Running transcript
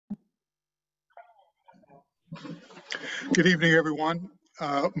Good evening, everyone.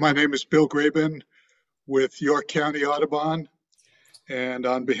 My name is Bill Graben with York County Audubon, and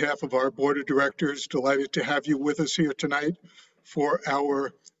on behalf of our board of directors, delighted to have you with us here tonight for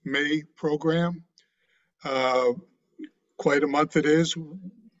our May program. Uh, Quite a month it is.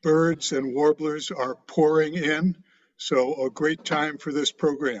 Birds and warblers are pouring in, so a great time for this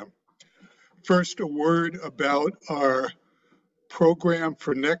program. First, a word about our program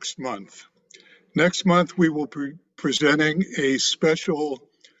for next month. Next month, we will be presenting a special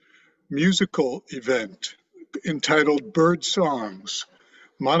musical event entitled Bird Songs.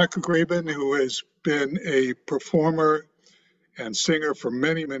 Monica Graben, who has been a performer and singer for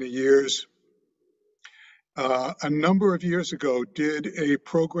many, many years, a number of years ago did a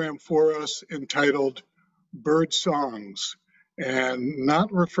program for us entitled Bird Songs, and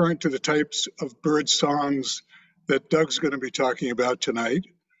not referring to the types of bird songs that Doug's going to be talking about tonight,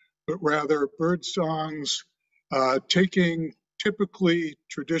 but rather bird songs taking typically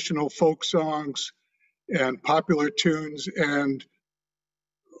traditional folk songs and popular tunes and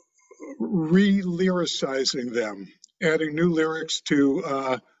re-lyricizing them, adding new lyrics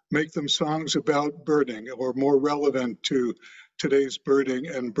to make them songs about birding or more relevant to today's birding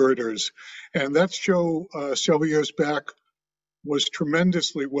and birders. And that show several years back was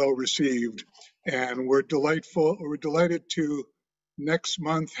tremendously well received, and we're delighted to next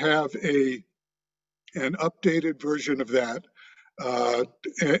month have an updated version of that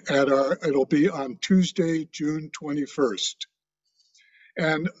it'll be on Tuesday, June 21st.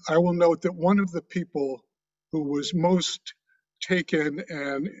 And I will note that one of the people who was most taken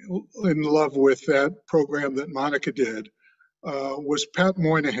and in love with that program that Monica did was Pat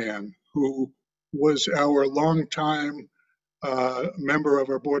Moynihan, who was our longtime member of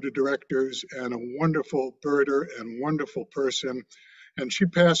our board of directors and a wonderful birder and wonderful person. And she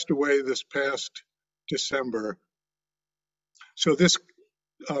passed away this past December. So this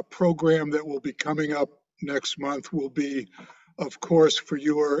program that will be coming up next month will be, of course, for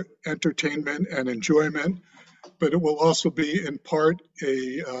your entertainment and enjoyment, but it will also be in part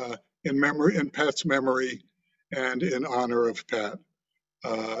in Pat's memory and in honor of Pat,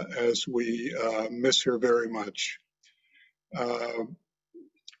 as we miss her very much.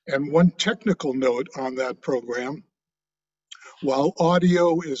 And one technical note on that program: while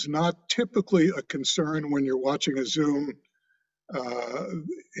audio is not typically a concern when you're watching a Zoom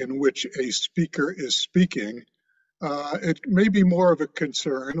in which a speaker is speaking, it may be more of a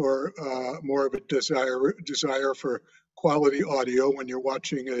concern or more of a desire for quality audio when you're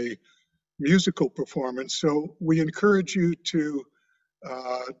watching a musical performance. So we encourage you to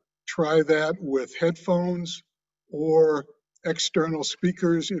try that with headphones or external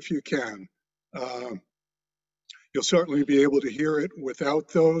speakers if you can. You'll certainly be able to hear it without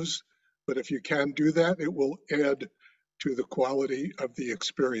those, but if you can do that, it will add to the quality of the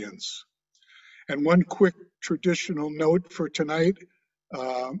experience. And one quick traditional note for tonight,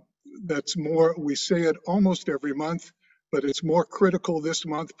 that's more, we say it almost every month, but it's more critical this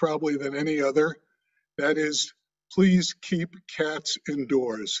month probably than any other. That is, please keep cats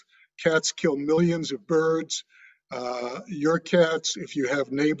indoors. Cats kill millions of birds. Your cats, if you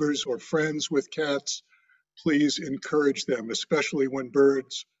have neighbors or friends with cats, please encourage them, especially when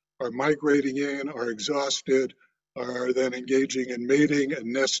birds are migrating in, are exhausted, are then engaging in mating and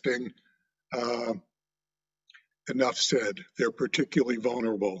nesting. Enough said, they're particularly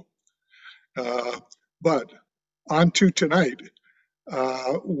vulnerable. But on to tonight.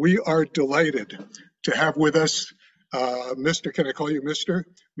 We are delighted to have with us can I call you Mr.?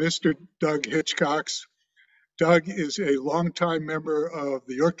 Mr. Doug Hitchcox. Doug is a longtime member of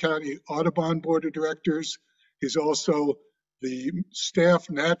the York County Audubon Board of Directors. He's also the staff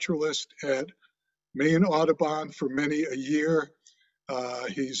naturalist at Maine Audubon for many a year.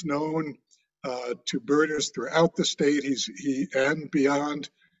 He's known to birders throughout the state and beyond.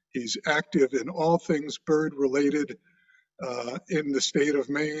 He's active in all things bird related in the state of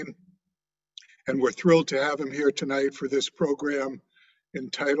Maine. And we're thrilled to have him here tonight for this program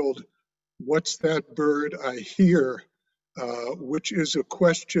entitled, What's That Bird I Hear? Which is a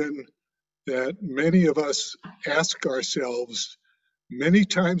question that many of us ask ourselves many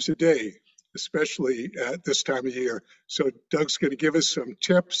times a day, especially at this time of year. So Doug's going to give us some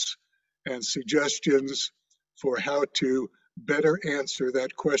tips and suggestions for how to better answer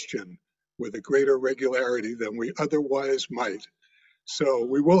that question with a greater regularity than we otherwise might. So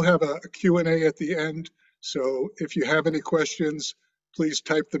we will have a Q&A at the end. So if you have any questions, please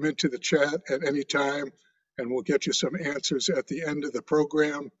type them into the chat at any time, and we'll get you some answers at the end of the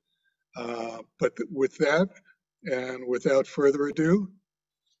program. But with that, and without further ado,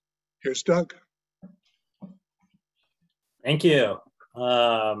 here's Doug. Thank you.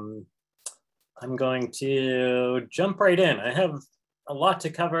 I'm going to jump right in. I have a lot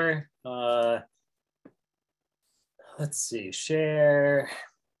to cover. Let's see, share.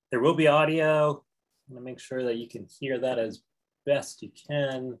 There will be audio. I'm gonna make sure that you can hear that as best you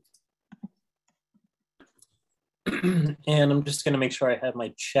can. And I'm just gonna make sure I have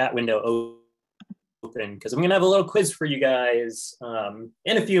my chat window open because I'm gonna have a little quiz for you guys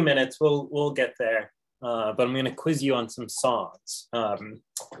in a few minutes. We'll get there, but I'm gonna quiz you on some songs.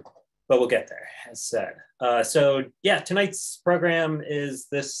 But we'll get there, as said. So yeah, tonight's program is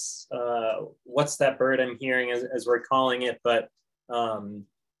this, What's That Bird I'm Hearing, as we're calling it, but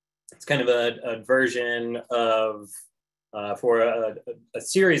it's kind of a version of, for a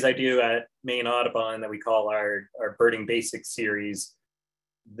series I do at Maine Audubon that we call our Birding Basics series.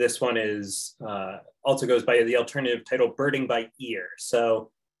 This one is also goes by the alternative title, Birding by Ear. So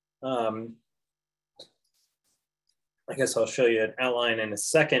I guess I'll show you an outline in a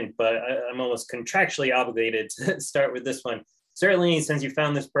second, but I'm almost contractually obligated to start with this one. Certainly, since you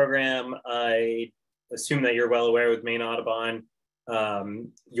found this program, I assume that you're well aware with Maine Audubon,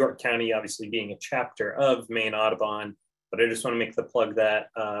 York County obviously being a chapter of Maine Audubon, but I just want to make the plug that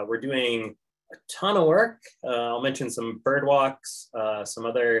we're doing a ton of work. I'll mention some bird walks, some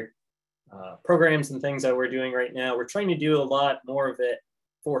other programs and things that we're doing right now. We're trying to do a lot more of it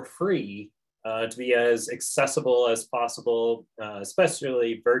for free, to be as accessible as possible,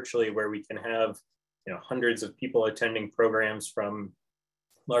 especially virtually, where we can have hundreds of people attending programs from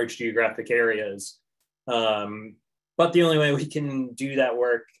large geographic areas. But the only way we can do that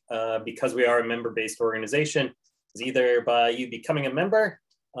work, because we are a member-based organization, is either by you becoming a member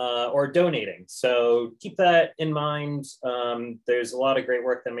or donating. So keep that in mind. There's a lot of great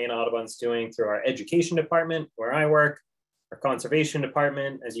work that Maine Audubon's doing through our education department, where I work, our conservation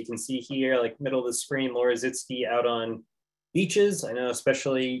department, as you can see here, like middle of the screen, Laura Zitsky out on beaches. I know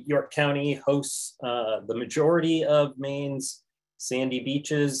especially York County hosts the majority of Maine's sandy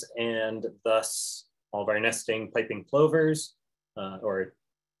beaches, and thus all of our nesting piping plovers, or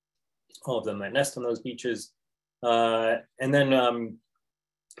all of them that nest on those beaches. And then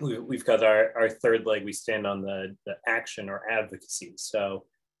we've got our third leg. We stand on the action or advocacy. So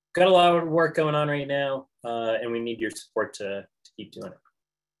got a lot of work going on right now, and we need your support to keep doing it.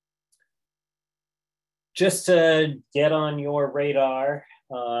 Just to get on your radar,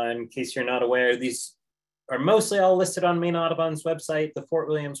 in case you're not aware, these are mostly all listed on Maine Audubon's website. The Fort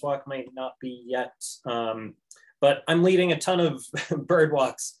Williams walk might not be yet, but I'm leading a ton of bird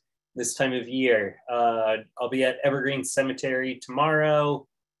walks this time of year. I'll be at Evergreen Cemetery tomorrow,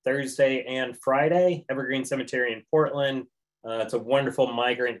 Thursday, and Friday. Evergreen Cemetery in Portland. It's a wonderful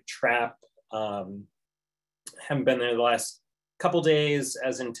migrant trap. Haven't been there the last couple days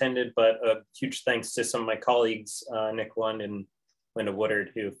as intended, but a huge thanks to some of my colleagues, Nick Lund and Linda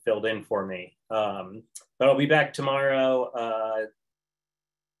Woodard, who filled in for me. But I'll be back tomorrow,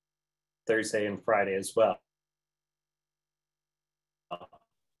 Thursday and Friday as well.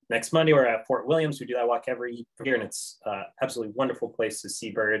 Next Monday, we're at Fort Williams. We do that walk every year, and it's absolutely wonderful place to see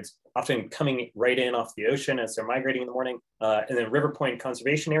birds, often coming right in off the ocean as they're migrating in the morning. And then River Point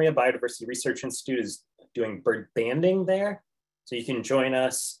Conservation Area Biodiversity Research Institute is doing bird banding there. So you can join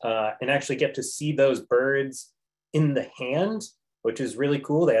us and actually get to see those birds in the hand, which is really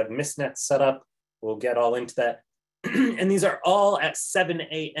cool. They have mist nets set up. We'll get all into that. And these are all at 7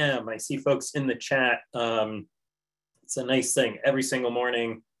 a.m. I see folks in the chat. It's a nice thing. Every single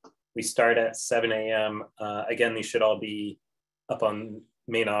morning, we start at 7 a.m. Again, these should all be up on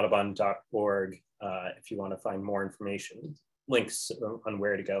maineaudubon.org if you want to find more information, links on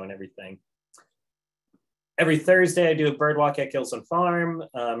where to go and everything. Every Thursday, I do a bird walk at Gilson Farm,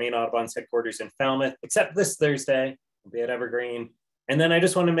 Maine Audubon's headquarters in Falmouth, except this Thursday, we'll be at Evergreen. And then I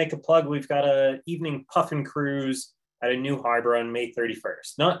just want to make a plug. We've got an evening puffin cruise at a new harbor on May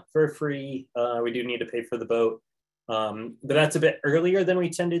 31st. Not for free. We do need to pay for the boat. But that's a bit earlier than we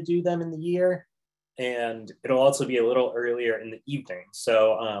tend to do them in the year. And it'll also be a little earlier in the evening.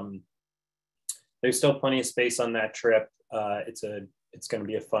 So there's still plenty of space on that trip. It's going to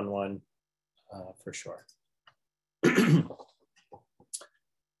be a fun one for sure.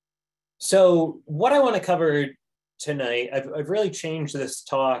 So what I want to cover tonight, I've really changed this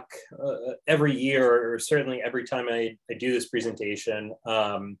talk every year, or certainly every time I do this presentation.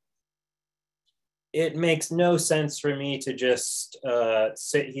 It makes no sense for me to just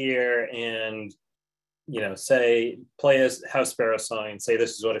sit here and, play a house sparrow song and say,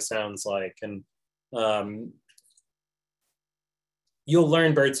 this is what it sounds like. And you'll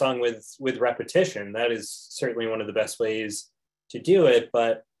learn birdsong with repetition. That is certainly one of the best ways to do it.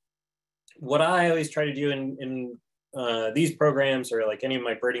 But what I always try to do in these programs, or like any of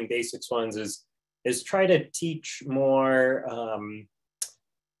my birding basics ones, is try to teach more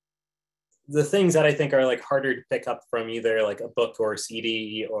the things that I think are like harder to pick up from either like a book or a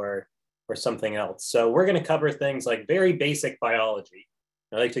CD or something else. So we're going to cover things like very basic biology.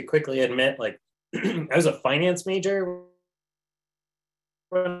 I like to quickly admit, like, I was a finance major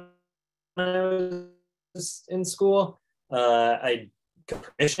when I was in school. I got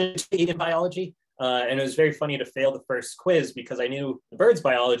permission to eat in biology. And it was very funny to fail the first quiz because I knew the birds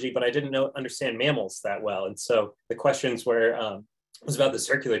biology, but I didn't understand mammals that well. And so the questions were was about the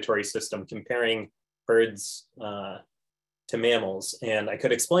circulatory system, comparing birds to mammals. And I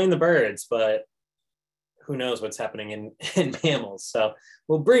could explain the birds, but who knows what's happening in mammals. So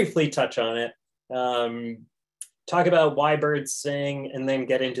we'll briefly touch on it, talk about why birds sing, and then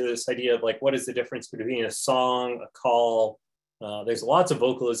get into this idea of like, what is the difference between a song, a call? There's lots of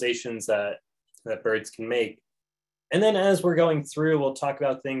vocalizations that birds can make. And then as we're going through, we'll talk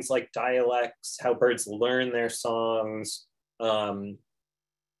about things like dialects, how birds learn their songs.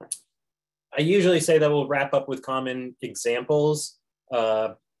 I usually say that we'll wrap up with common examples,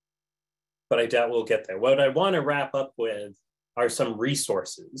 but I doubt we'll get there. What I want to wrap up with are some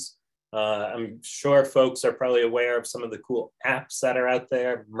resources. I'm sure folks are probably aware of some of the cool apps that are out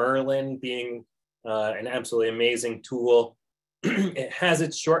there, Merlin being an absolutely amazing tool. It has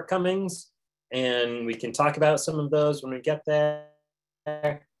its shortcomings, and we can talk about some of those when we get there.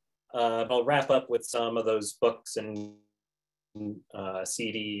 I'll wrap up with some of those books and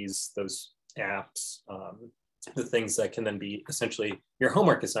CDs, those apps, the things that can then be essentially your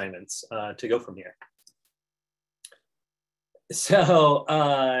homework assignments to go from here. So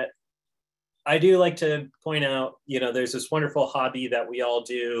I do like to point out, there's this wonderful hobby that we all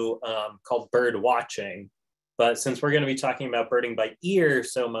do called bird watching. But since we're going to be talking about birding by ear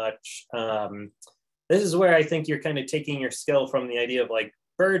so much, this is where I think you're kind of taking your skill from the idea of like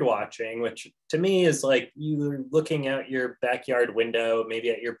bird watching, which to me is like you looking out your backyard window, maybe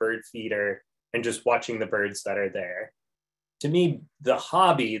at your bird feeder, and just watching the birds that are there. To me, the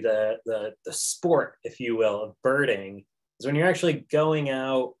hobby, the sport, if you will, of birding is when you're actually going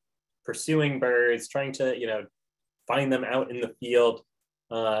out, pursuing birds, trying to, find them out in the field.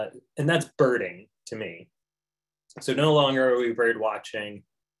 And that's birding to me. So no longer are we bird watching.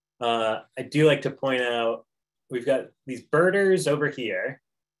 I do like to point out, we've got these birders over here,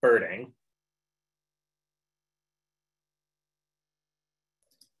 birding.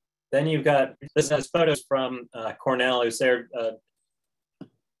 Then you've got, this has photos from Cornell, who's there.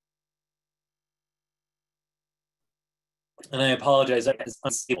 And I apologize, it's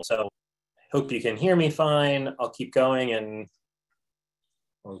unstable, so I hope you can hear me fine. I'll keep going and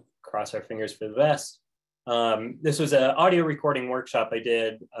we'll cross our fingers for the best. This was an audio recording workshop I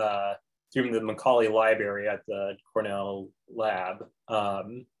did through the Macaulay Library at the Cornell lab.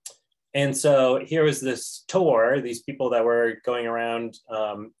 And so here was this tour, these people that were going around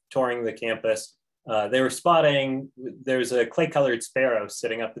touring the campus. They were spotting, there's a clay-colored sparrow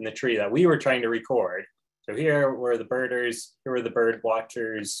sitting up in the tree that we were trying to record. So here were the birders, here were the bird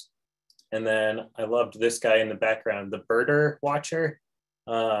watchers. And then I loved this guy in the background, the birder watcher,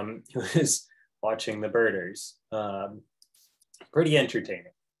 who is watching the birders. Pretty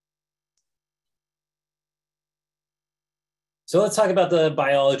entertaining. So let's talk about the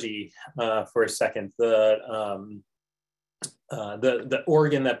biology for a second. The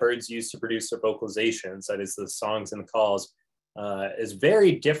organ that birds use to produce their vocalizations, that is the songs and the calls, is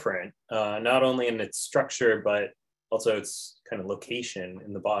very different, not only in its structure, but also its kind of location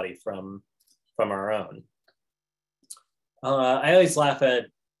in the body from our own. I always laugh at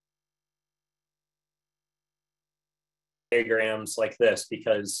diagrams like this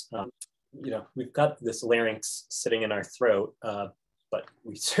because we've got this larynx sitting in our throat, but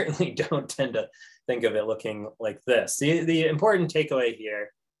we certainly don't tend to think of it looking like this. The important takeaway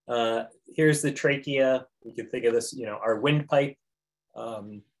here, here's the trachea. You can think of this, our windpipe.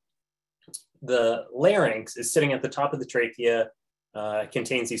 The larynx is sitting at the top of the trachea,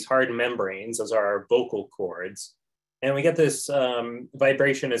 contains these hard membranes, those are our vocal cords. And we get this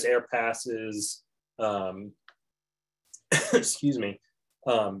vibration as air passes, excuse me.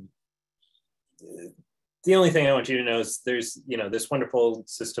 The only thing I want you to know is there's, this wonderful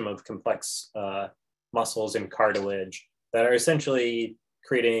system of complex muscles and cartilage that are essentially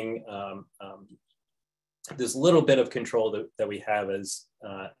creating this little bit of control that we have as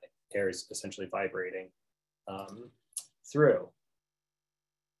air is essentially vibrating through.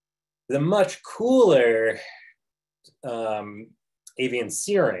 The much cooler avian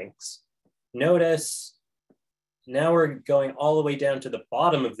syrinx, notice now we're going all the way down to the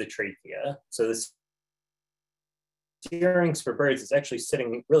bottom of the trachea. So this syrinx for birds is actually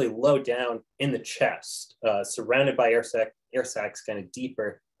sitting really low down in the chest, surrounded by air sacs kind of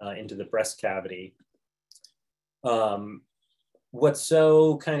deeper into the breast cavity. What's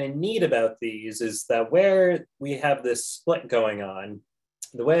so kind of neat about these is that where we have this split going on,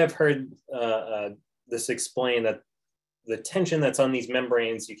 the way I've heard this explained, that the tension that's on these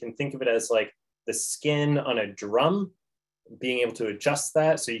membranes, you can think of it as like the skin on a drum, being able to adjust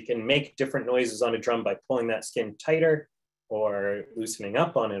that. So you can make different noises on a drum by pulling that skin tighter or loosening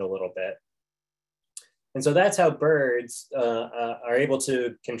up on it a little bit. And so that's how birds are able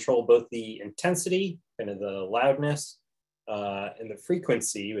to control both the intensity, kind of the loudness, and the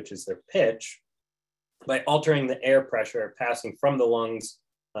frequency, which is their pitch, by altering the air pressure passing from the lungs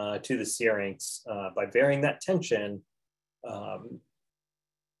to the syrinx by varying that tension,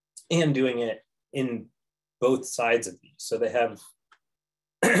 and doing it in both sides of these. So they have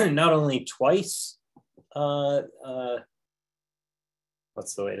not only twice, what's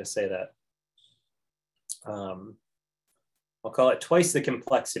the way to say that? I'll call it twice the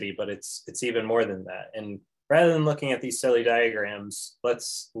complexity, but it's even more than that. And rather than looking at these silly diagrams,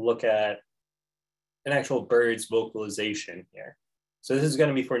 let's look at an actual bird's vocalization here. So this is going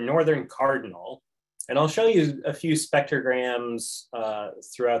to be for northern cardinal. And I'll show you a few spectrograms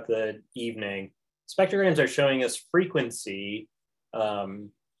throughout the evening. Spectrograms are showing us frequency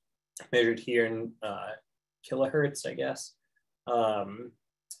measured here in kilohertz, I guess.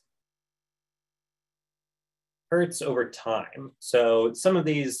 Hertz over time. So some of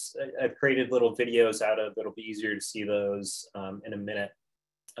these I've created little videos out of. It'll be easier to see those in a minute.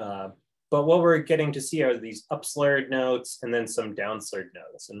 But what we're getting to see are these upslurred notes and then some downslurred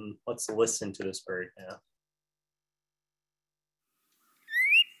notes. And let's listen to this bird now.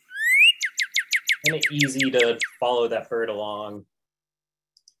 Kind of easy to follow that bird along.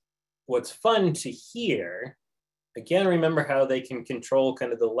 What's fun to hear, again, remember how they can control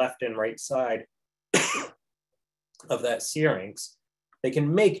kind of the left and right side of that syrinx. They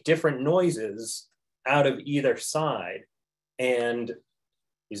can make different noises out of either side. And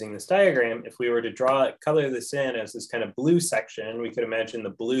using this diagram, if we were to color this in as this kind of blue section, we could imagine the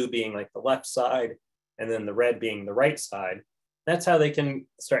blue being like the left side and then the red being the right side. That's how they can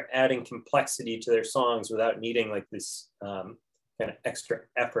start adding complexity to their songs without needing like this kind of extra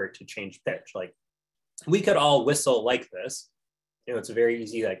effort to change pitch. Like we could all whistle like this. You know, it's a very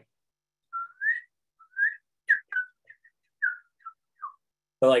easy, like,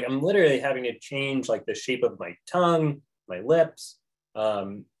 but like I'm literally having to change like the shape of my tongue, my lips.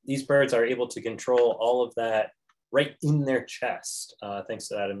 These birds are able to control all of that right in their chest, thanks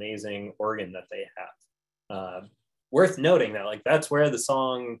to that amazing organ that they have. Worth noting that like that's where the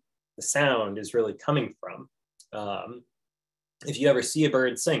sound is really coming from. If you ever see a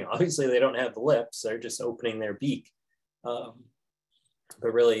bird sing, obviously they don't have the lips, they're just opening their beak, but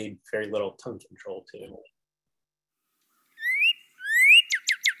really very little tongue control too.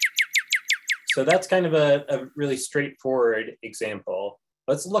 So that's kind of a really straightforward example.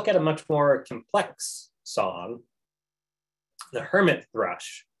 Let's look at a much more complex song, the hermit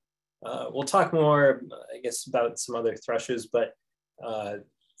thrush. We'll talk more, I guess, about some other thrushes, but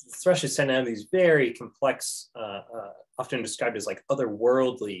thrushes tend to have these very complex, often described as like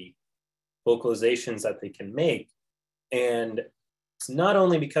otherworldly vocalizations that they can make. And it's not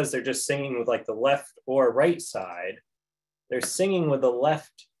only because they're just singing with like the left or right side, they're singing with the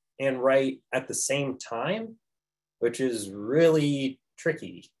left and right at the same time, which is really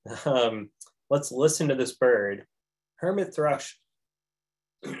tricky. Let's listen to this bird. Hermit thrush,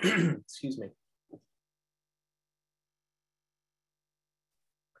 excuse me.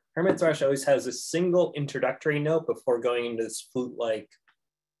 Hermit thrush always has a single introductory note before going into this flute-like,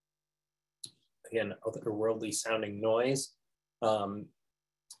 again, otherworldly sounding noise.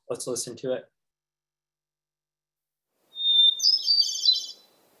 Let's listen to it.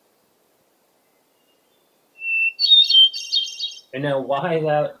 And now why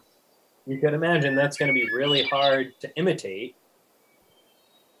that, you can imagine that's going to be really hard to imitate.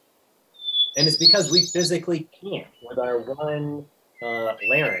 And it's because we physically can't with our one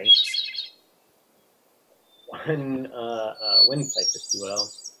larynx, one windpipe, if you will.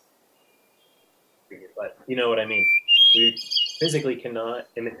 But you know what I mean. We physically cannot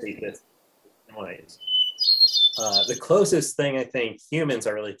imitate this noise. The closest thing I think humans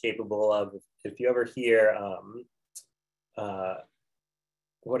are really capable of, if you ever hear,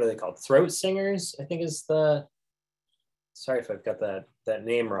 what are they called? Throat singers, I think is the, sorry if I've got that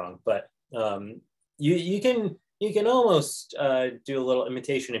name wrong, but you can almost do a little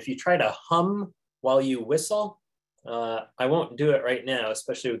imitation if you try to hum while you whistle. I won't do it right now,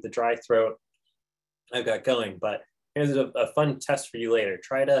 especially with the dry throat I've got going, but Here's a fun test for you later.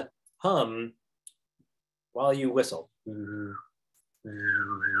 Try to hum while you whistle.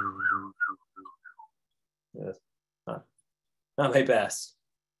 Not my best.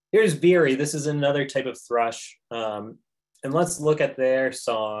 Here's Beery. This is another type of thrush. And let's look at their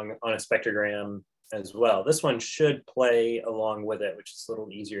song on a spectrogram as well. This one should play along with it, which is a little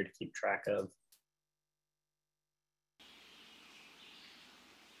easier to keep track of.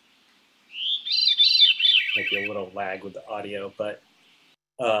 Might be a little lag with the audio, but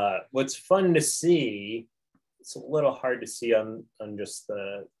what's fun to see, it's a little hard to see on just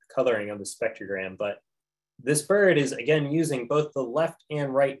the coloring of the spectrogram, but this bird is again using both the left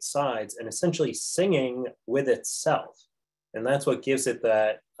and right sides and essentially singing with itself. And that's what gives it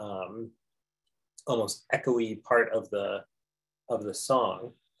that almost echoey part of the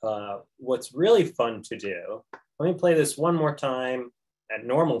song. What's really fun to do, let me play this one more time at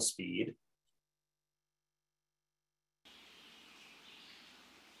normal speed.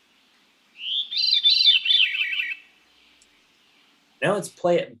 Now let's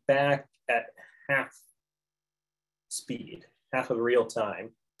play it back at half speed, half of real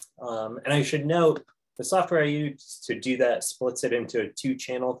time. And I should note, the software I use to do that splits it into a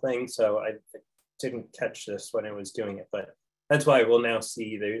 2-channel thing. So I didn't catch this when I was doing it, but that's why we'll now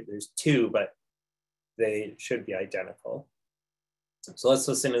see there's 2, but they should be identical. So let's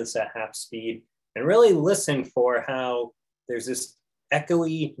listen to this at half speed and really listen for how there's this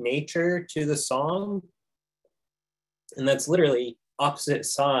echoey nature to the song. And that's literally opposite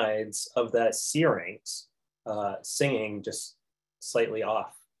sides of that syrinx singing just slightly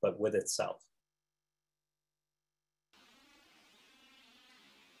off, but with itself.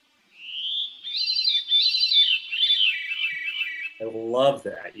 I love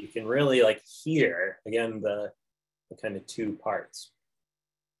that. You can really like hear, again, the kind of 2 parts.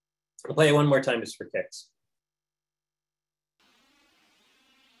 I'll play it one more time just for kicks.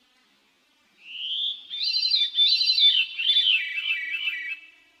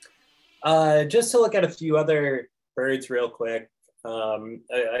 Just to look at a few other birds real quick.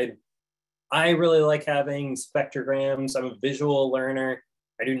 I really like having spectrograms. I'm a visual learner.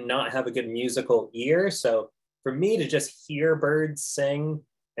 I do not have a good musical ear. So for me to just hear birds sing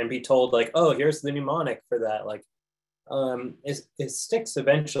and be told like, oh, here's the mnemonic for that, like it sticks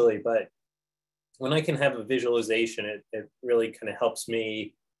eventually. But when I can have a visualization, it really kind of helps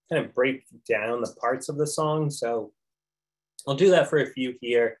me kind of break down the parts of the song. So I'll do that for a few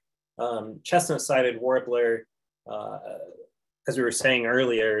here. Chestnut-sided warbler, as we were saying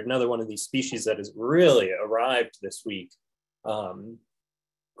earlier, another one of these species that has really arrived this week.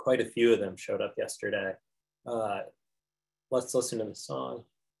 Quite a few of them showed up yesterday. Let's listen to the song.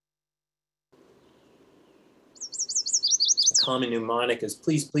 The common mnemonic is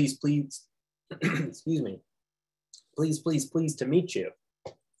please, please, please, excuse me, please, please, please to meet you.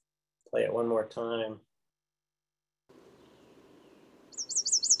 Play it one more time.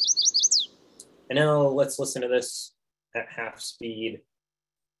 And now let's listen to this at half speed.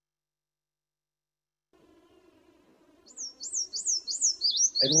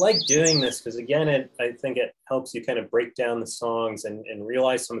 I like doing this because, again, I think it helps you kind of break down the songs and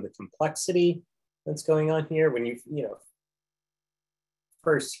realize some of the complexity that's going on here when you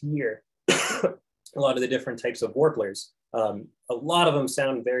first hear a lot of the different types of warblers. A lot of them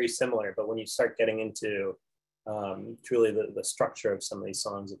sound very similar, but when you start getting into truly the structure of some of these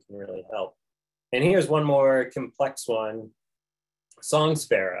songs, it can really help. And here's one more complex one, song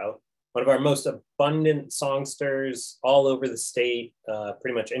sparrow, one of our most abundant songsters all over the state.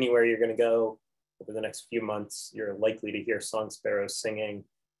 Pretty much anywhere you're going to go over the next few months, you're likely to hear song sparrows singing.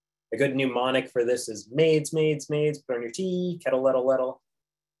 A good mnemonic for this is maids, maids, maids, burn your tea, kettle, lettle, lettle.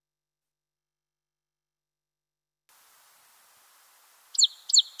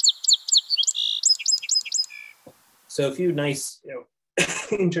 So a few nice,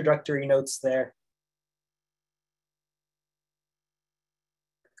 introductory notes there.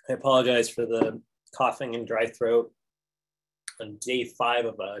 I apologize for the coughing and dry throat on day 5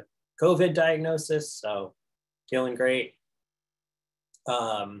 of a COVID diagnosis, so feeling great.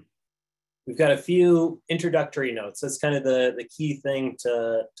 We've got a few introductory notes. That's kind of the key thing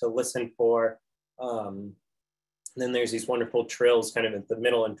to listen for. Then there's these wonderful trills kind of at the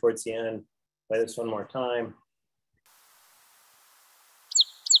middle and towards the end. Play this one more time.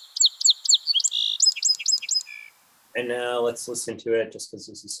 And now let's listen to it just because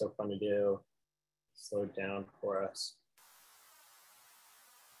this is so fun to do. Slow it down for us.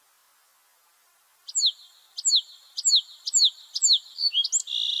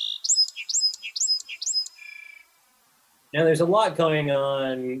 Now there's a lot going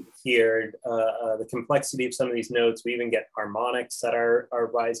on here. The complexity of some of these notes, we even get harmonics that are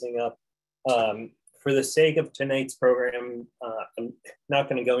rising up. For the sake of tonight's program, I'm not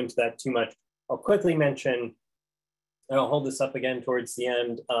going to go into that too much. I'll quickly mention, and I'll hold this up again towards the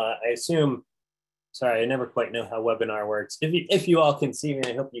end. I assume, sorry, I never quite know how webinar works. If you all can see me,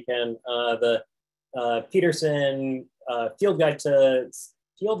 I hope you can. The Peterson Field Guide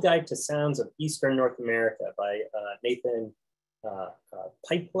to Sounds of Eastern North America by Nathan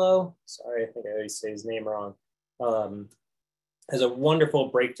Pipelo. Sorry, I think I always say his name wrong. Has a wonderful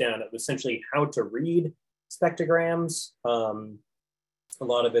breakdown of essentially how to read spectrograms. A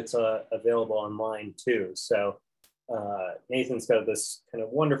lot of it's available online too. So Nathan's got this kind of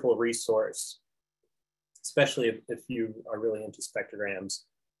wonderful resource, especially if you are really into spectrograms.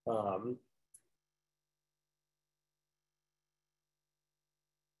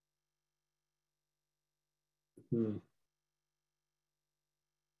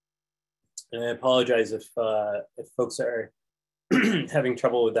 And I apologize if folks are having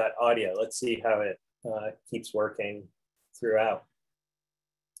trouble with that audio. Let's see how it keeps working throughout.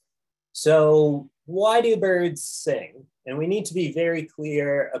 So why do birds sing? And we need to be very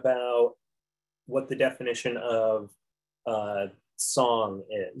clear about what the definition of song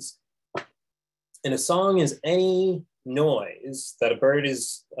is. And a song is any noise that a bird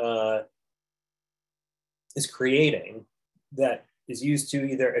is creating that is used to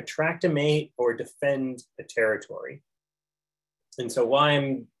either attract a mate or defend a territory. And so why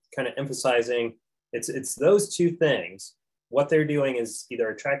I'm kind of emphasizing it's those two things. What they're doing is either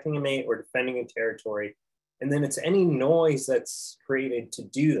attracting a mate or defending a territory. And then it's any noise that's created to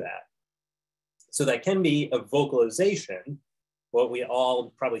do that. So that can be a vocalization, what we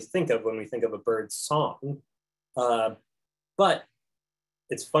all probably think of when we think of a bird's song. But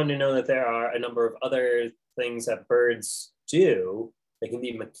it's fun to know that there are a number of other things that birds do. They can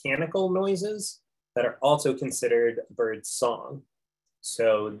be mechanical noises that are also considered a bird's song.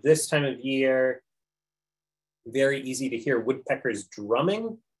 So this time of year, very easy to hear woodpeckers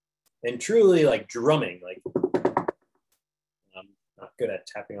drumming, and truly like drumming, like I'm not good at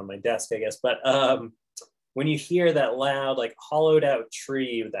tapping on my desk, I guess, but when you hear that loud, like hollowed out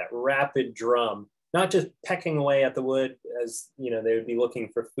tree with that rapid drum, not just pecking away at the wood as you know they would be looking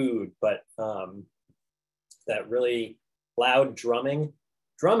for food, but that really loud drumming.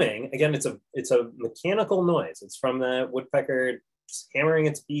 Drumming, again, it's a mechanical noise. It's from the woodpecker just hammering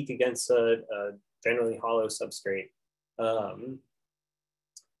its beak against a generally hollow substrate.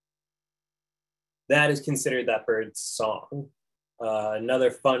 That is considered that bird's song. Another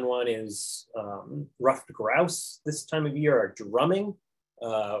fun one is ruffed grouse this time of year are drumming,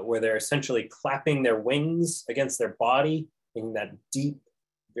 where they're essentially clapping their wings against their body, making that deep,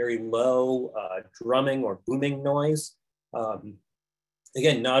 very low drumming or booming noise.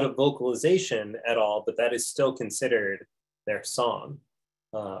 Again, not a vocalization at all, but that is still considered their song.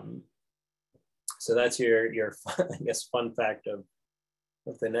 So that's your I guess, fun fact of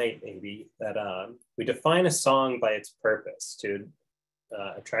the night, maybe, that we define a song by its purpose to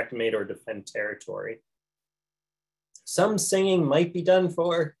attract a mate or defend territory. Some singing might be done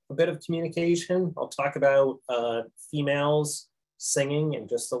for a bit of communication. I'll talk about females singing in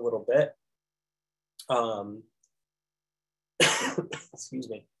just a little bit. Excuse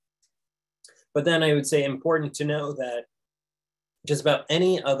me. But then I would say important to know that just about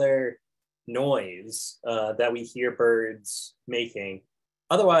any other noise that we hear birds making,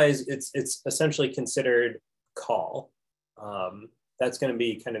 otherwise it's essentially considered call. That's going to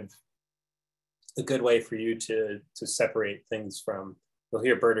be kind of a good way for you to separate things from, you'll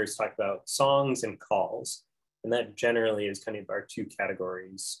hear birders talk about songs and calls, and that generally is kind of our two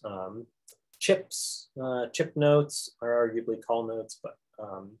categories. Chips, chip notes are arguably call notes, but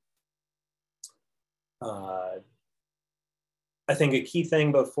I think a key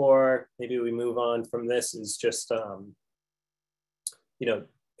thing before maybe we move on from this is just, you know,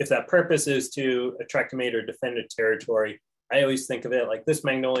 if that purpose is to attract a mate or defend a territory, I always think of it like this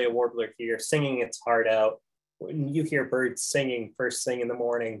magnolia warbler here singing its heart out. When you hear birds singing first thing in the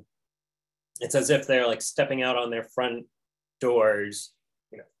morning, it's as if they're like stepping out on their front doors,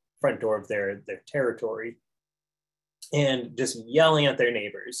 you know, front door of their territory, and just yelling at their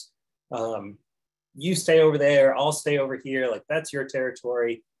neighbors. You stay over there, I'll stay over here, like that's your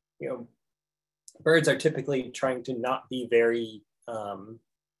territory. You know, birds are typically trying to not be very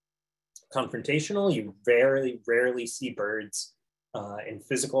confrontational. You very rarely see birds in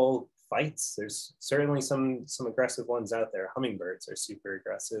physical fights. There's certainly some aggressive ones out there. Hummingbirds are super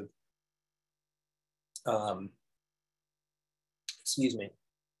aggressive. Excuse me.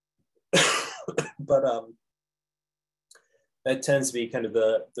 But that tends to be kind of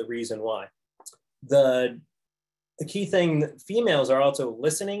the reason why. The key thing, females are also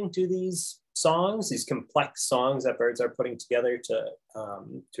listening to these songs, these complex songs that birds are putting together to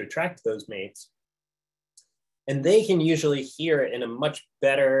attract those mates. And they can usually hear it in a much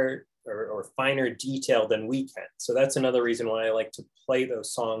better or finer detail than we can. So that's another reason why I like to play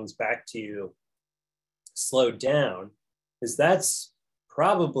those songs back to you slowed down, is that's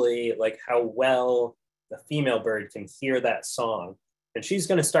probably like how well the female bird can hear that song. And she's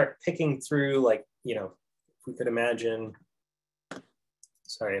going to start picking through, like, you know, if we could imagine,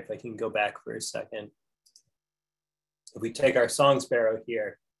 sorry, if I can go back for a second. If we take our song sparrow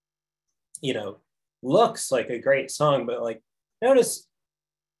here, you know, looks like a great song, but like notice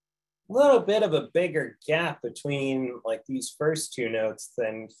a little bit of a bigger gap between like these first two notes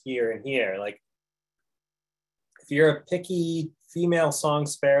than here and here. Like if you're a picky female song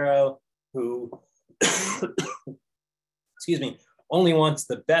sparrow who, excuse me, only wants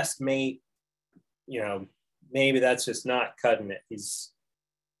the best mate, you know, maybe that's just not cutting it. He's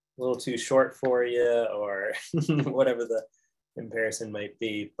a little too short for you, or whatever the comparison might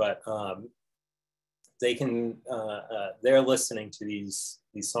be. But they can, they're listening to these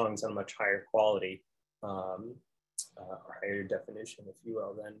songs on a much higher quality, or higher definition, if you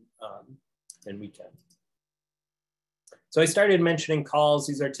will, than we can. So I started mentioning calls.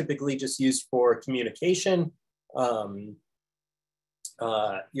 These are typically just used for communication.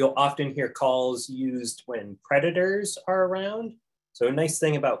 You'll often hear calls used when predators are around. So a nice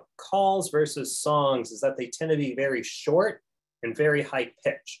thing about calls versus songs is that they tend to be very short and very high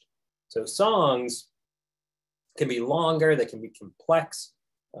pitched. So songs can be longer, they can be complex,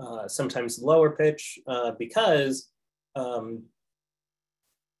 sometimes lower pitch, because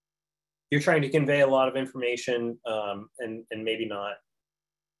you're trying to convey a lot of information and maybe not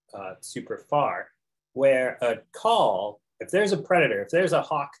super far. Where a call, if there's a predator, if there's a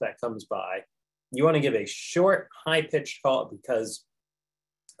hawk that comes by, you want to give a short, high-pitched call, because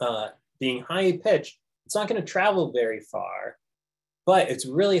being high-pitched, it's not going to travel very far, but it's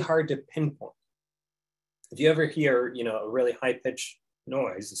really hard to pinpoint. If you ever hear, you know, a really high-pitched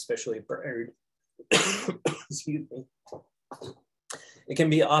noise, especially a bird, excuse me, it can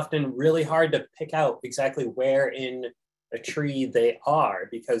be often really hard to pick out exactly where in a tree they are,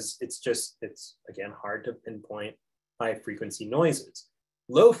 because it's again, hard to pinpoint high frequency noises.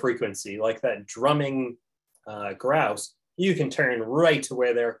 Low frequency, like that drumming grouse, you can turn right to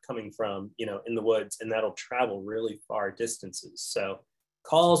where they're coming from, you know, in the woods, and that'll travel really far distances. So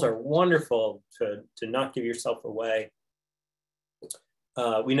calls are wonderful to not give yourself away.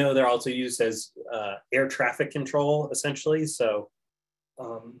 We know they're also used as air traffic control, essentially. So,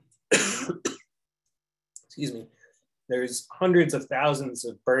 excuse me, there's hundreds of thousands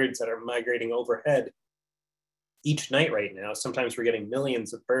of birds that are migrating overhead each night right now. Sometimes we're getting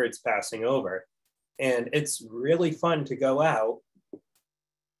millions of birds passing over, and it's really fun to go out.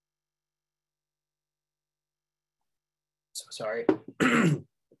 So sorry.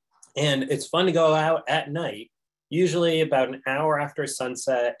 And it's fun to go out at night, usually about an hour after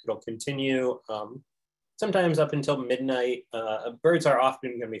sunset. It'll continue sometimes up until midnight. Birds are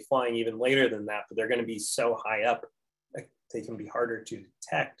often going to be flying even later than that, but they're going to be so high up that they can be harder to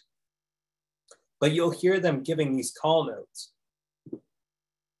detect. But you'll hear them giving these call notes.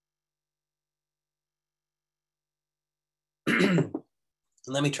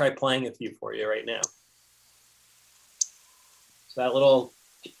 Let me try playing a few for you right now. So that little,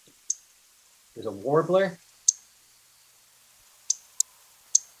 there's a warbler.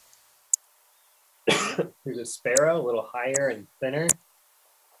 There's a sparrow, a little higher and thinner.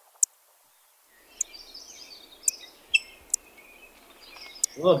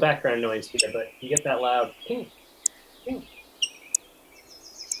 A little background noise here, but you get that loud ping, ping.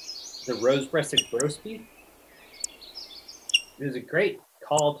 The rose-breasted grosbeak. It is a great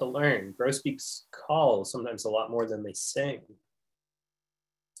call to learn. Grosbeaks call sometimes a lot more than they sing.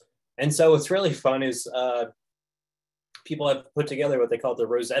 And so what's really fun is people have put together what they call the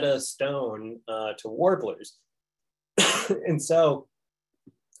Rosetta Stone to warblers. And so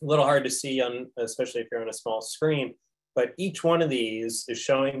a little hard to see, especially if you're on a small screen, but each one of these is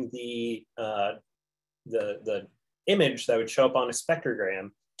showing the image that would show up on a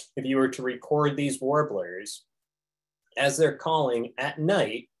spectrogram if you were to record these warblers as they're calling at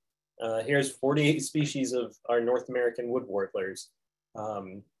night. Here's 48 species of our North American wood warblers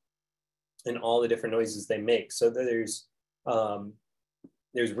and all the different noises they make. So there's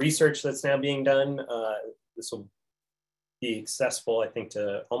research that's now being done. This will be accessible, I think,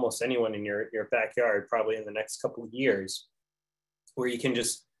 to almost anyone in your backyard, probably in the next couple of years, where you can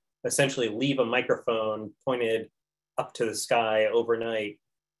just essentially leave a microphone pointed up to the sky overnight,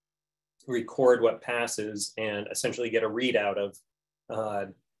 record what passes, and essentially get a readout of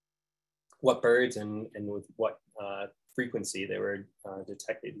what birds and with what frequency they were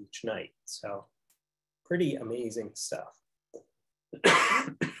detected each night. So pretty amazing stuff.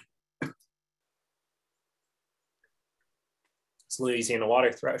 It's Louisiana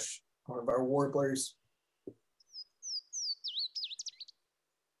water thrush, one of our warblers.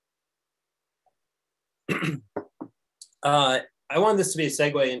 I wanted this to be a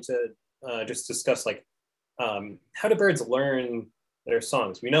segue into just discuss like how do birds learn their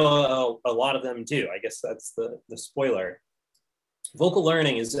songs? We know a lot of them do. I guess that's the spoiler. Vocal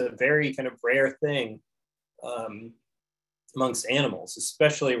learning is a very kind of rare thing amongst animals,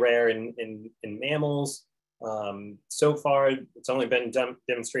 especially rare in mammals. So far, it's only been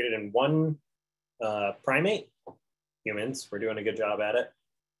demonstrated in one primate, humans. We're doing a good job at it.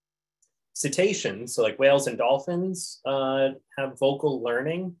 Cetaceans, so like whales and dolphins, have vocal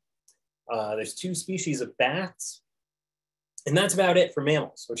learning. There's 2 species of bats, and that's about it for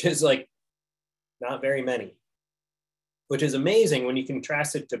mammals, which is like not very many, which is amazing when you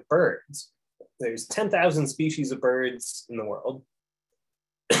contrast it to birds. There's 10,000 species of birds in the world.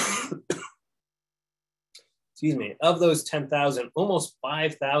 Excuse me. Of those 10,000, almost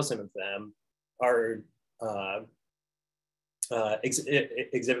 5,000 of them are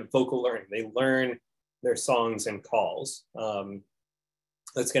exhibit vocal learning. They learn their songs and calls.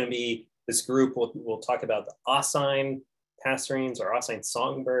 That's going to be this group. We'll talk about the oscine passerines or oscine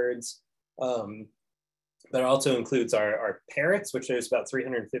songbirds. That also includes our parrots, which there's about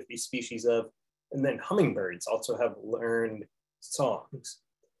 350 species of. And then hummingbirds also have learned songs.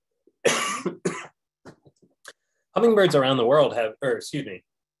 Hummingbirds around the world have, or excuse me,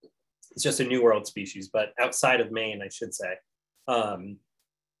 it's just a New World species, but outside of Maine, I should say,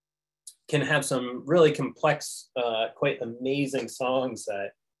 can have some really complex, quite amazing songs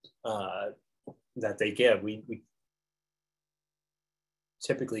that they give. We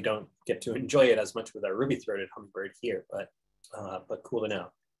typically don't get to enjoy it as much with our ruby-throated hummingbird here, but cool to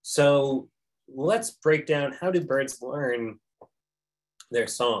know. So let's break down, how do birds learn their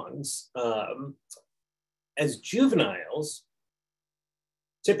songs? As juveniles,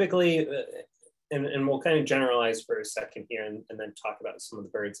 typically, and we'll kind of generalize for a second here and then talk about some of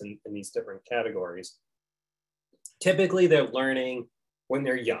the birds in these different categories. Typically, they're learning when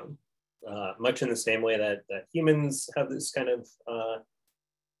they're young, much in the same way that humans have this kind of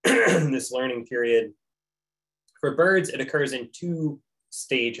this learning period. For birds, it occurs in 2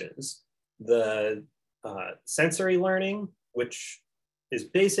 stages. The sensory learning, which is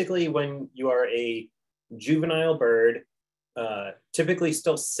basically when you are a juvenile bird, typically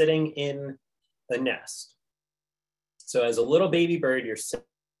still sitting in the nest. So as a little baby bird, you're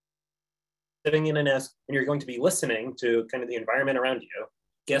sitting in a nest and you're going to be listening to kind of the environment around you.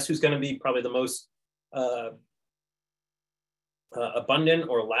 Guess who's going to be probably the most abundant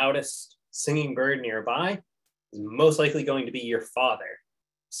or loudest singing bird nearby? Is most likely going to be your father.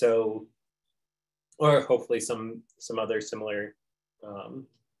 So, or hopefully some other similar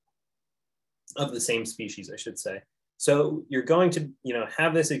of the same species, I should say. So you're going to,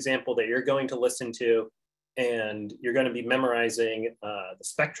 have this example that you're going to listen to, and you're going to be memorizing the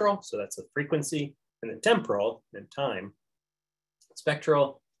spectral, so that's the frequency, and the temporal, and time,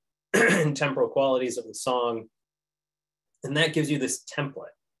 spectral and temporal qualities of the song. And that gives you this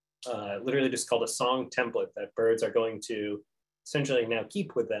template, literally just called a song template, that birds are going to essentially now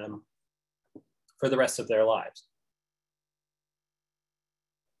keep with them for the rest of their lives.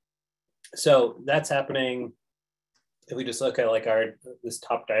 So that's happening. If we just look at like this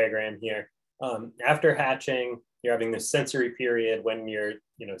top diagram here, after hatching, you're having this sensory period when you're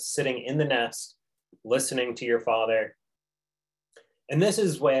sitting in the nest, listening to your father. And this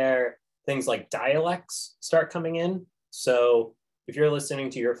is where things like dialects start coming in. So if you're listening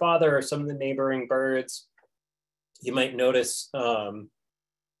to your father or some of the neighboring birds, you might notice the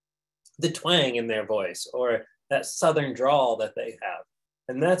twang in their voice or that southern drawl that they have.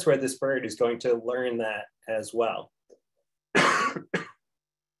 And that's where this bird is going to learn that as well.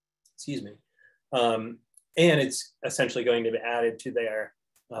 Excuse me. And it's essentially going to be added to their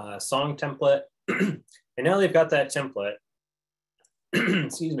song template. And now they've got that template.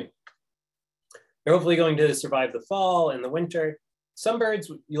 Excuse me. They're hopefully going to survive the fall and the winter. Some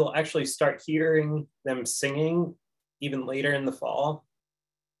birds, you'll actually start hearing them singing even later in the fall.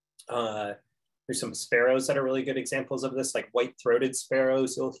 There's some sparrows that are really good examples of this, like white-throated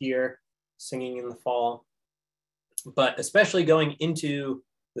sparrows you'll hear singing in the fall. But especially going into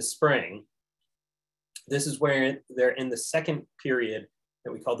the spring, this is where they're in the second period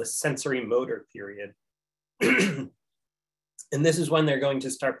that we call the sensory motor period. And this is when they're going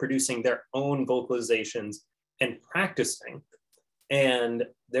to start producing their own vocalizations and practicing. And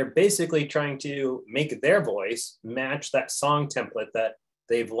they're basically trying to make their voice match that song template that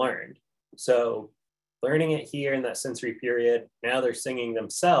they've learned. So learning it here in that sensory period, now they're singing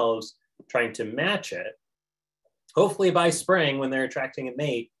themselves, trying to match it. Hopefully by spring when they're attracting a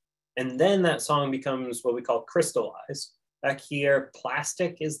mate, and then that song becomes what we call crystallized. Back here,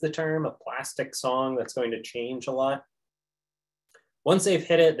 plastic is the term, a plastic song that's going to change a lot. Once they've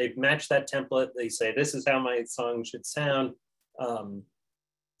hit it, they've matched that template, they say, this is how my song should sound.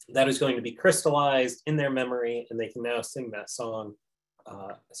 That is going to be crystallized in their memory, and they can now sing that song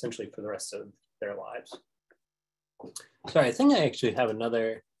essentially for the rest of their lives. Sorry, I think I actually have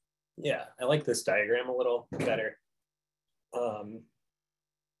another, yeah, I like this diagram a little better.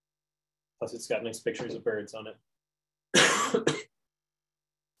 Plus it's got nice pictures of birds on it.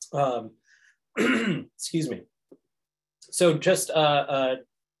 Excuse me. So just a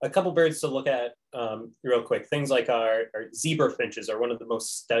couple birds to look at real quick. Things like our zebra finches are one of the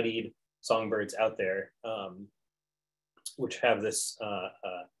most studied songbirds out there, which have this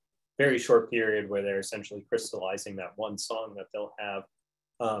very short period where they're essentially crystallizing that one song that they'll have.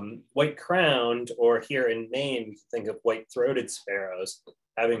 White-crowned, or here in Maine, you think of white-throated sparrows,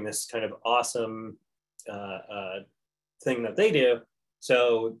 having this kind of awesome thing that they do.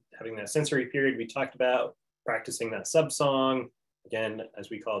 So having that sensory period we talked about, practicing that sub-song, again, as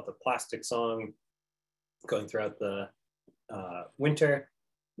we call it, the plastic song, going throughout the winter.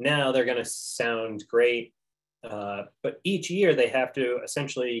 Now they're going to sound great, but each year they have to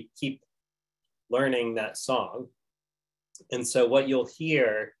essentially keep learning that song. And so what you'll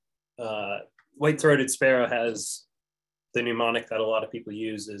hear, white-throated sparrow has the mnemonic that a lot of people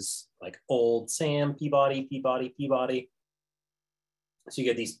use is like old Sam Peabody, Peabody, Peabody. So you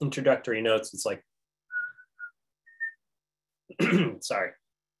get these introductory notes. It's like, sorry,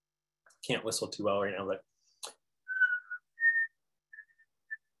 can't whistle too well right now, but.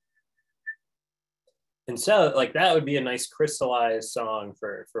 And so like that would be a nice crystallized song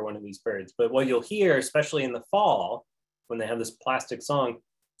for one of these birds. But what you'll hear, especially in the fall, when they have this plastic song,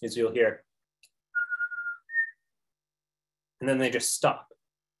 is you'll hear, and then they just stop.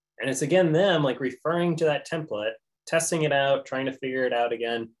 And it's again them like referring to that template, testing it out, trying to figure it out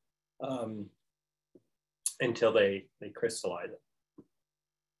again, until they crystallize it.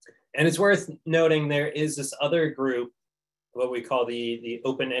 And it's worth noting there is this other group, what we call the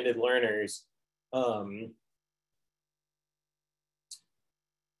open-ended learners.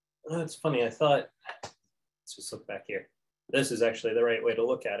 It's funny, I thought, let's just look back here. This is actually the right way to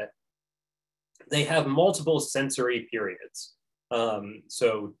look at it. They have multiple sensory periods.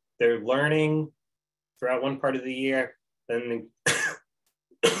 So they're learning throughout one part of the year, then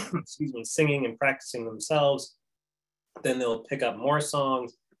excuse me, singing and practicing themselves. Then they'll pick up more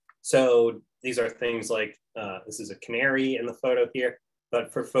songs. So these are things like, this is a canary in the photo here,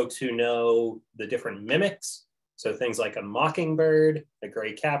 but for folks who know the different mimics, so things like a mockingbird, a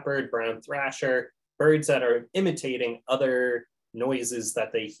gray catbird, brown thrasher, birds that are imitating other noises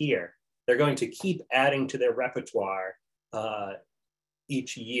that they hear. They're going to keep adding to their repertoire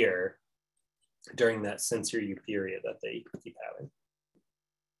each year during that sensory period that they keep having.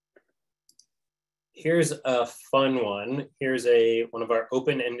 Here's a fun one. Here's one of our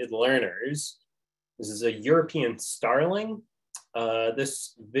open-ended learners. This is a European starling.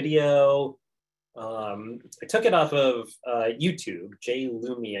 This video, I took it off of YouTube. Jay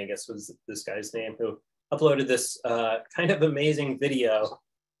Lumi, I guess was this guy's name, who uploaded this kind of amazing video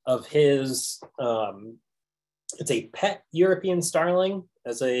of his, it's a pet European starling.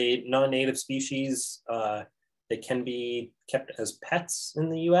 As a non-native species, they can be kept as pets in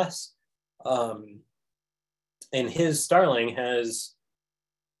the US. And his starling has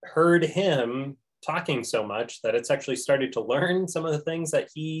heard him talking so much that it's actually started to learn some of the things that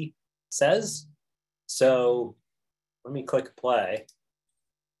he says. So let me click play.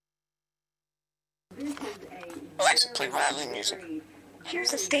 Alexa, play violin music.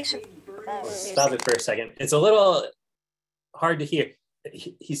 Here's a station. Stop it for a second. It's a little hard to hear.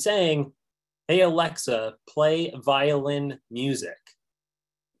 He's saying, hey, Alexa, play violin music.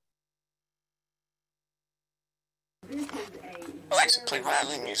 Alexa, play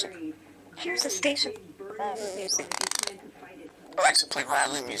violin music. Here's a station. Music. Alexa, play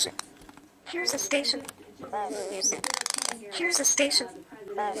violin music. Here's a station. Music. Here's a station.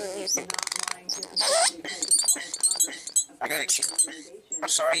 Music. I got it. I'm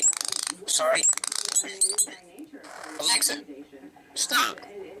sorry. Sorry. Alexa, stop.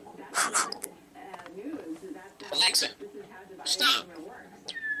 Alexa, stop.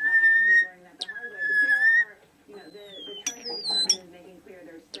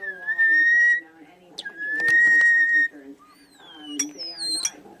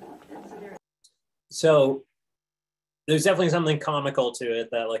 So there's definitely something comical to it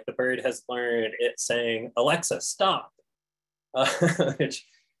that like the bird has learned it saying, Alexa, stop, which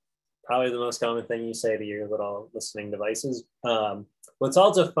probably the most common thing you say to your little listening devices. What's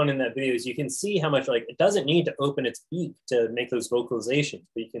also fun in that video is you can see how much like it doesn't need to open its beak to make those vocalizations,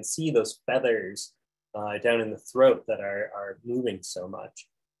 but you can see those feathers down in the throat that are moving so much.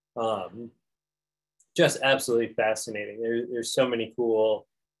 Just absolutely fascinating. There's so many cool,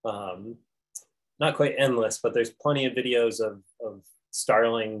 not quite endless, but there's plenty of videos of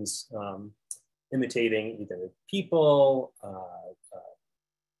starlings imitating either people,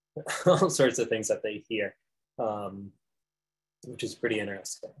 all sorts of things that they hear, which is pretty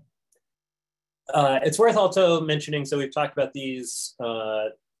interesting. It's worth also mentioning, so we've talked about these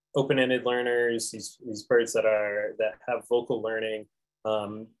open-ended learners, these birds that have vocal learning.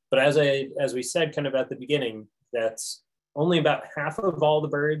 But as we said kind of at the beginning, that's only about half of all the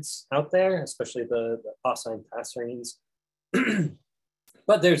birds out there, especially the ocine passerines.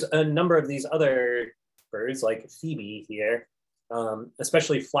 But there's a number of these other birds like Phoebe here,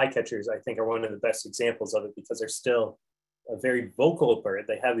 especially flycatchers, I think are one of the best examples of it because they're still a very vocal bird.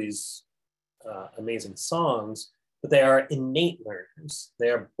 They have these amazing songs, but they are innate learners.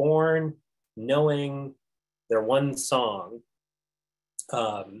 They are born knowing their one song,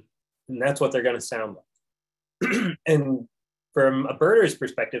 and that's what they're going to sound like. And from a birder's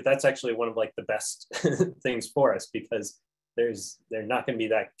perspective, that's actually one of like the best things for us because they're not going to be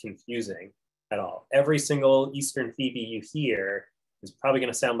that confusing at all. Every single Eastern Phoebe you hear is probably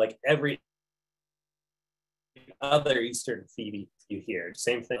going to sound like every other Eastern Phoebe you hear.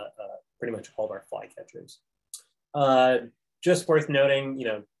 Same thing, pretty much all of our flycatchers. Just worth noting,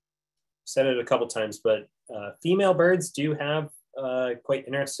 said it a couple times, but female birds do have quite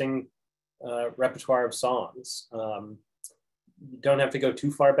interesting repertoire of songs. You don't have to go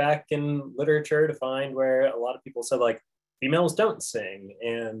too far back in literature to find where a lot of people said like females don't sing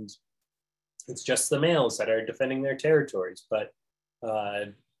and it's just the males that are defending their territories. But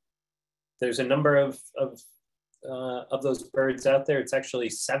there's a number of those birds out there. It's actually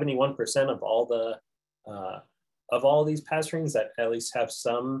 71% of all these passerines that at least have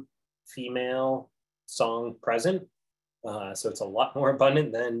some female song present. So it's a lot more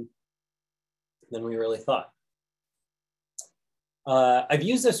abundant than we really thought. I've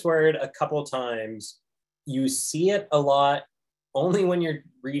used this word a couple times. You see it a lot only when you're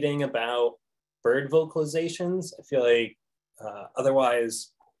reading about bird vocalizations. I feel like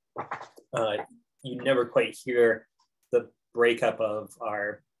otherwise you never quite hear the breakup of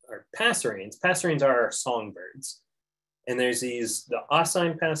our passerines. Passerines are our songbirds. And there's the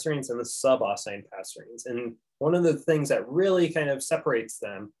ocine passerines and the sub-ocine passerines. And one of the things that really kind of separates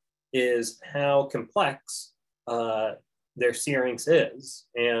them is how complex their syrinx is.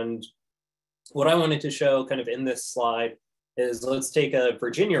 And what I wanted to show kind of in this slide is let's take a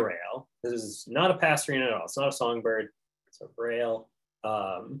Virginia rail. This is not a passerine at all. It's not a songbird, it's a rail.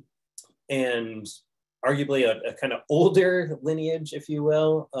 And arguably a kind of older lineage, if you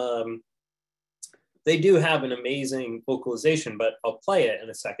will. They do have an amazing vocalization, but I'll play it in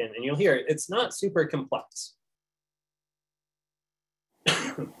a second and you'll hear it. It's not super complex.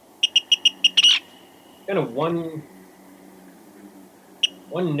 Kind of one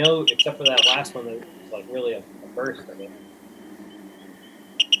note, except for that last one that was like really a burst of it.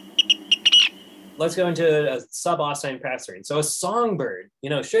 Let's go into a sub-ocine passerine. So a songbird,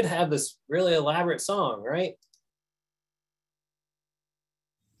 should have this really elaborate song, right?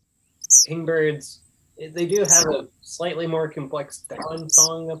 Kingbirds, they do have a slightly more complex dawn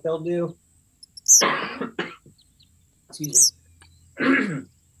song that they'll do. Excuse me.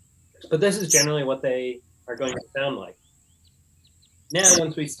 But this is generally what they are going to sound like. Now,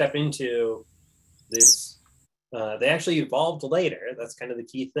 once we step into this, they actually evolved later. That's kind of the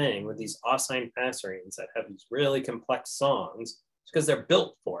key thing with these ocine passerines that have these really complex songs. It's because they're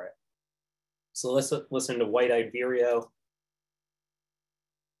built for it. So let's listen to White-Eyed Vireo.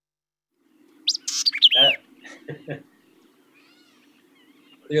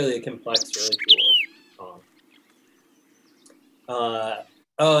 Clearly a complex, really cool song.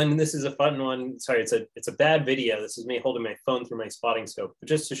 Oh, and this is a fun one. Sorry, it's a bad video. This is me holding my phone through my spotting scope. But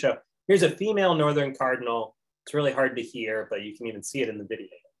just to show, here's a female northern cardinal. It's really hard to hear, but you can even see it in the video.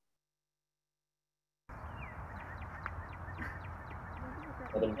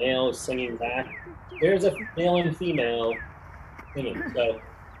 The male is singing back. There's a male and female singing. So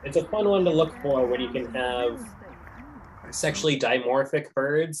it's a fun one to look for when you can have sexually dimorphic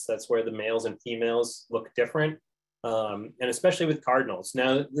birds. That's where the males and females look different. And especially with cardinals.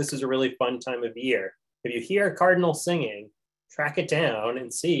 Now, this is a really fun time of year. If you hear a cardinal singing, track it down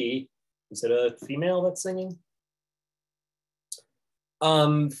and see Is it a female that's singing?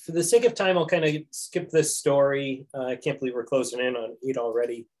 For the sake of time, I'll kind of skip this story. I can't believe we're closing in on 8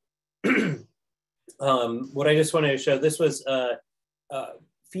 already. What I just wanted to show, this was a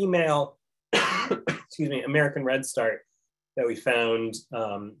female, excuse me, American redstart that we found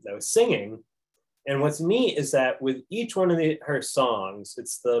that was singing. And what's neat is that with each one of her songs,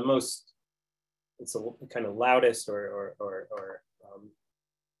 it's the kind of loudest or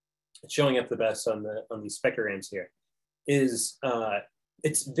showing up the best on these spectrograms here, is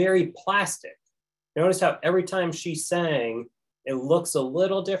it's very plastic. Notice how every time she sang, it looks a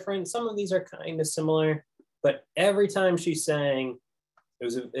little different. Some of these are kind of similar, but every time she sang,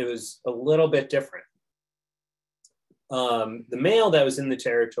 it was a little bit different. The male that was in the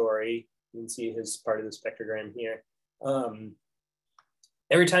territory, you can see his part of the spectrogram here.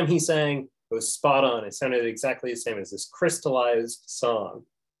 Every time he sang, it was spot on. It sounded exactly the same as this crystallized song.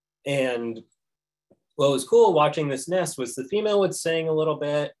 And what was cool watching this nest was the female would sing a little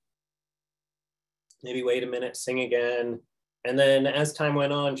bit, maybe wait a minute, sing again. And then as time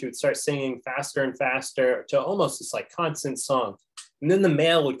went on, she would start singing faster and faster to almost this like constant song. And then the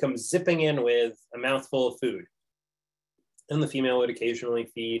male would come zipping in with a mouthful of food. And the female would occasionally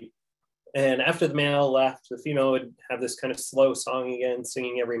feed. And after the male left, the female would have this kind of slow song again,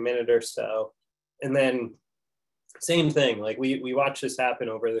 singing every minute or so. And then same thing, like we watched this happen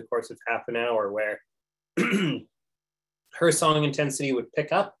over the course of half an hour where her song intensity would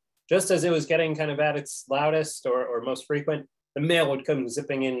pick up just as it was getting kind of at its loudest or most frequent. The male would come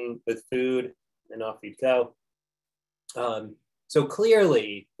zipping in with food and off he'd go. So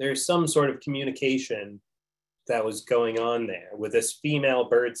clearly there's some sort of communication that was going on there with this female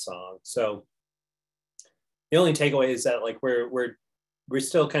bird song. So the only takeaway is that like we're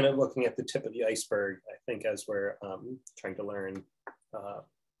still kind of looking at the tip of the iceberg, I think, as we're trying to learn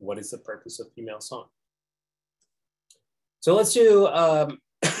what is the purpose of female song. So let's do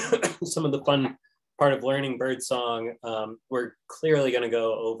some of the fun part of learning bird song. We're clearly going to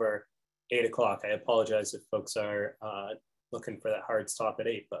go over 8 o'clock. I apologize if folks are looking for that hard stop at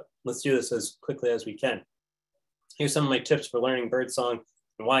 8, but let's do this as quickly as we can. Here's some of my tips for learning bird song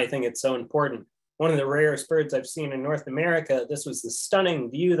and why I think it's so important. One of the rarest birds I've seen in North America. This was the stunning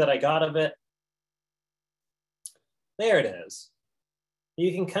view that I got of it. There it is.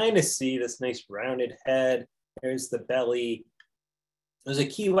 You can kind of see this nice rounded head. There's the belly. There's a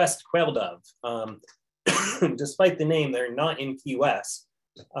Key West quail dove. Despite the name, they're not in Key West.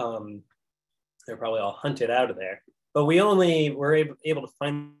 They're probably all hunted out of there. But we only were able to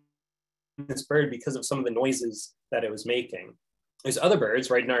find this bird because of some of the noises that it was making. There's other birds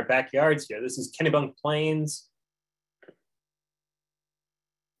right in our backyards here. This is Kennebunk Plains.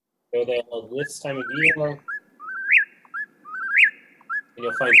 Go there this time of year. And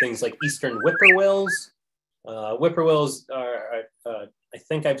you'll find things like eastern whippoorwills. Whippoorwills are, I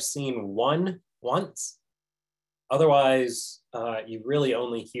think I've seen one once. Otherwise, you really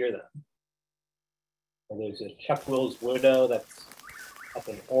only hear them. And there's a Chuck Will's widow that's up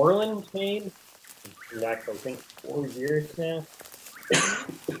in Orland, Maine. In fact, I think 4 years now.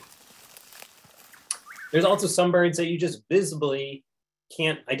 There's also some birds that you just visibly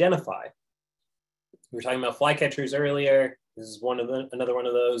can't identify. We were talking about flycatchers earlier. This is another one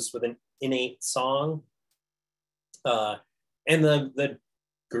of those with an innate song. And the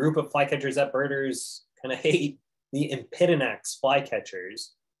group of flycatchers that birders kind of hate, the Impidinax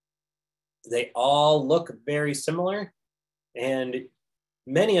flycatchers. They all look very similar, and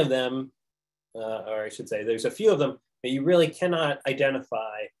many of them, or I should say, there's a few of them that you really cannot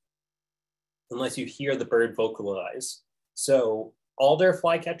identify unless you hear the bird vocalize. So alder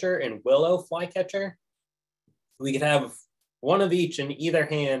flycatcher and willow flycatcher, we could have one of each in either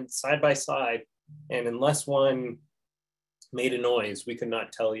hand side by side, and unless one made a noise, we could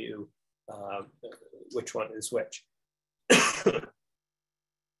not tell you which one is which.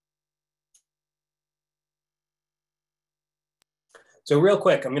 So real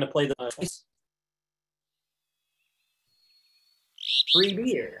quick, I'm going to play the twice. Free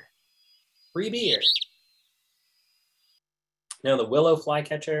beer. Free beer. Now the willow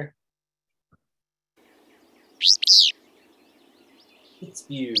flycatcher. It's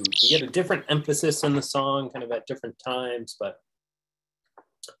you. You get a different emphasis in the song, kind of at different times, but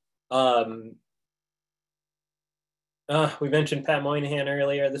we mentioned Pat Moynihan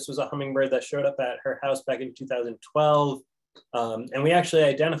earlier. This was a hummingbird that showed up at her house back in 2012. And we actually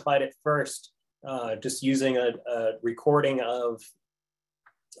identified it first just using a recording of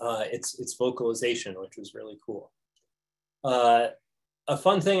its vocalization, which was really cool. A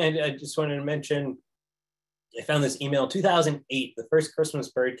fun thing I just wanted to mention, I found this email, 2008, the first Christmas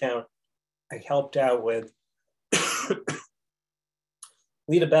bird count I helped out with.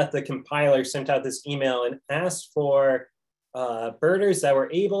 Lita Beth, the compiler, sent out this email and asked for birders that were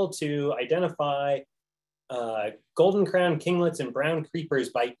able to identify golden crown kinglets and brown creepers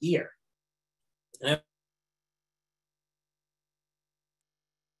by ear. And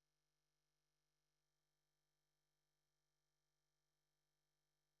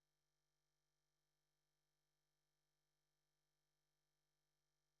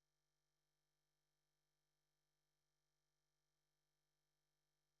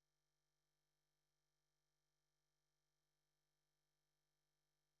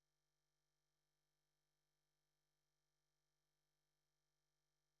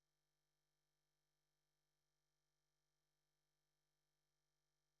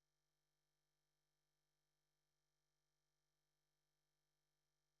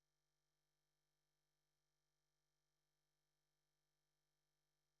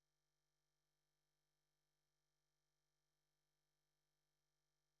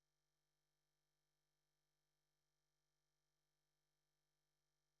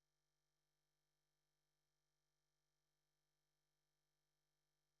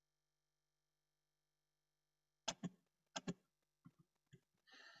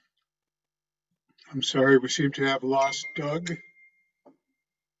I'm sorry, we seem to have lost Doug.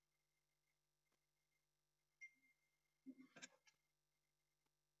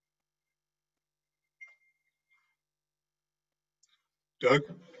 Doug?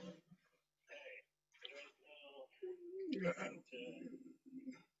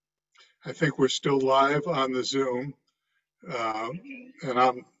 I think we're still live on the Zoom, and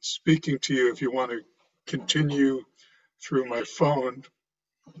I'm speaking to you if you want to continue through my phone.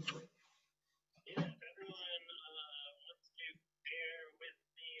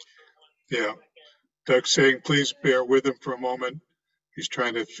 Yeah, Doug's saying please bear with him for a moment. He's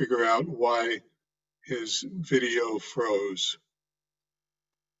trying to figure out why his video froze.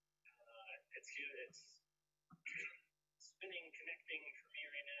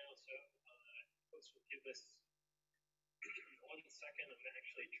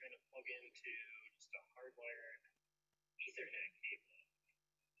 Into just a hardwired Ethernet cable.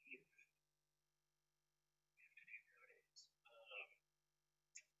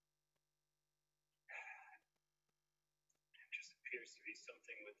 It just appears to be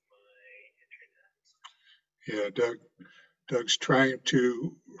something with my internet. Yeah, Doug's trying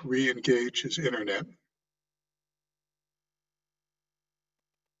to re-engage his internet.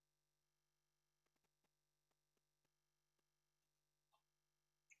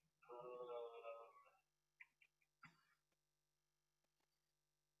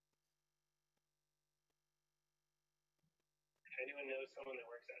 Anyone know someone that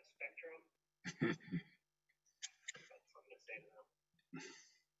works at Spectrum? That's something to say to them.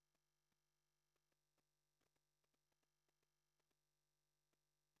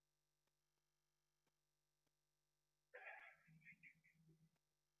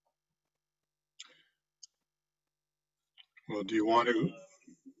 Well, do you want to,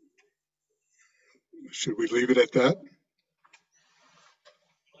 should we leave it at that?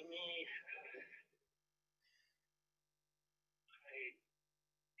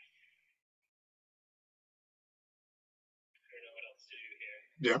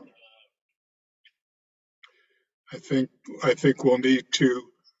 Yeah. I think we'll need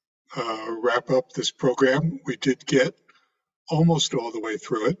to wrap up this program. We did get almost all the way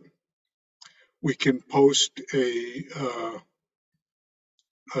through it. We can post an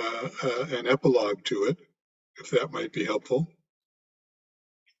epilogue to it, if that might be helpful.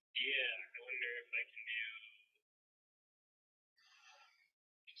 Yeah, I wonder if I can do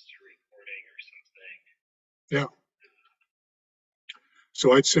just a recording or something. Yeah.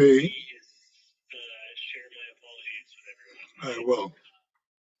 So I'd say share my apologies with everyone. I will.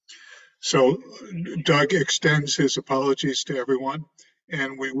 So Doug extends his apologies to everyone,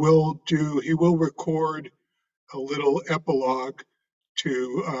 and he will record a little epilogue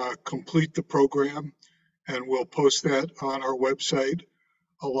to complete the program, and we'll post that on our website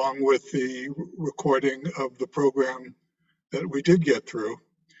along with the recording of the program that we did get through.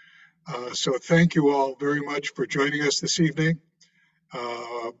 So thank you all very much for joining us this evening.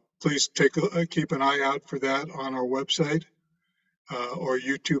 Please keep an eye out for that on our website or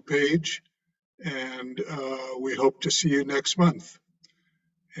YouTube page, and we hope to see you next month.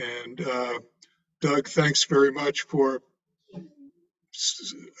 And Doug, thanks very much for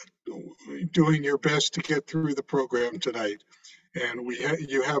doing your best to get through the program tonight. And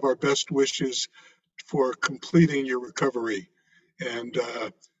you have our best wishes for completing your recovery. And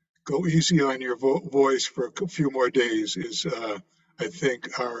go easy on your voice for a few more days is, I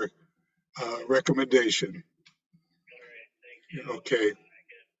think, our recommendation. Okay.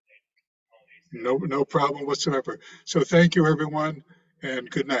 No problem whatsoever. So thank you, everyone, and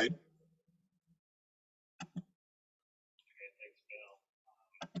good night.